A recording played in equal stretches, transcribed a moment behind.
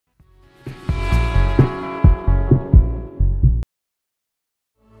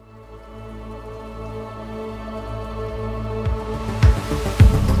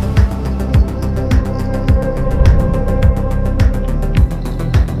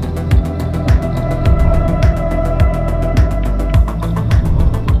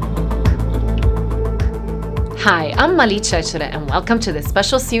Hi, I'm Malit Cecere and welcome to this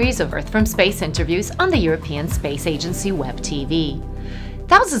special series of Earth from Space interviews on the European Space Agency Web TV.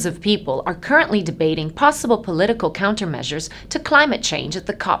 Thousands of people are currently debating possible political countermeasures to climate change at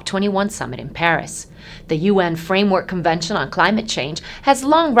the COP21 summit in Paris. The UN Framework Convention on Climate Change has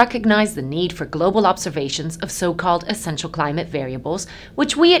long recognized the need for global observations of so-called essential climate variables,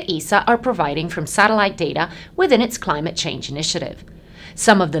 which we at ESA are providing from satellite data within its climate change initiative.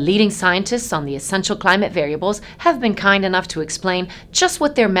 Some of the leading scientists on the essential climate variables have been kind enough to explain just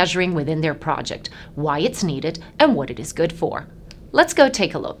what they're measuring within their project, why it's needed, and what it is good for. Let's go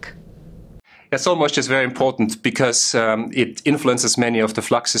take a look. Yeah, soil moisture is very important because it influences many of the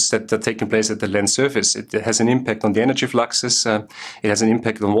fluxes that are taking place at the land surface. It has an impact on the energy fluxes, it has an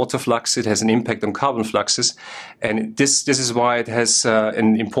impact on water flux, it has an impact on carbon fluxes, and this is why it has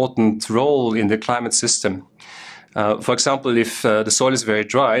an important role in the climate system. For example, if the soil is very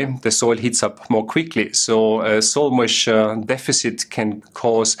dry, the soil heats up more quickly. So soil moisture deficit can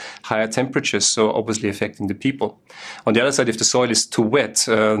cause higher temperatures, so obviously affecting the people. On the other side, if the soil is too wet,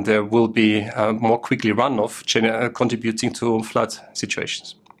 there will be more quickly runoff, contributing to flood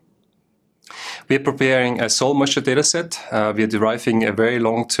situations. We are preparing a soil moisture data set. We are deriving a very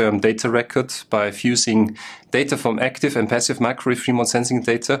long-term data record by fusing data from active and passive microwave remote sensing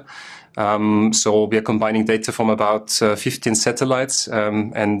data. So we are combining data from about 15 satellites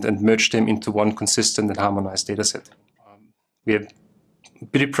and merge them into one consistent and harmonized data set. We are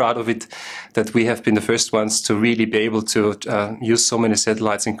pretty proud of it that we have been the first ones to really be able to use so many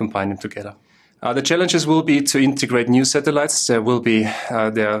satellites and combine them together. The challenges will be to integrate new satellites. There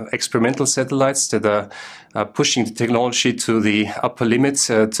are experimental satellites that are pushing the technology to the upper limits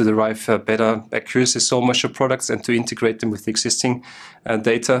to derive better accuracy soil moisture products and to integrate them with the existing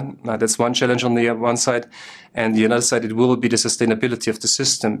data. That's one challenge on the one side. And the other side, it will be the sustainability of the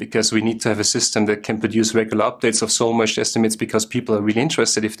system, because we need to have a system that can produce regular updates of soil moisture estimates, because people are really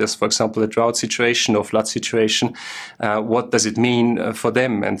interested if there's, for example, a drought situation or flood situation. What does it mean for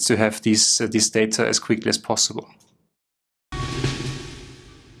them, and to have these data as quickly as possible.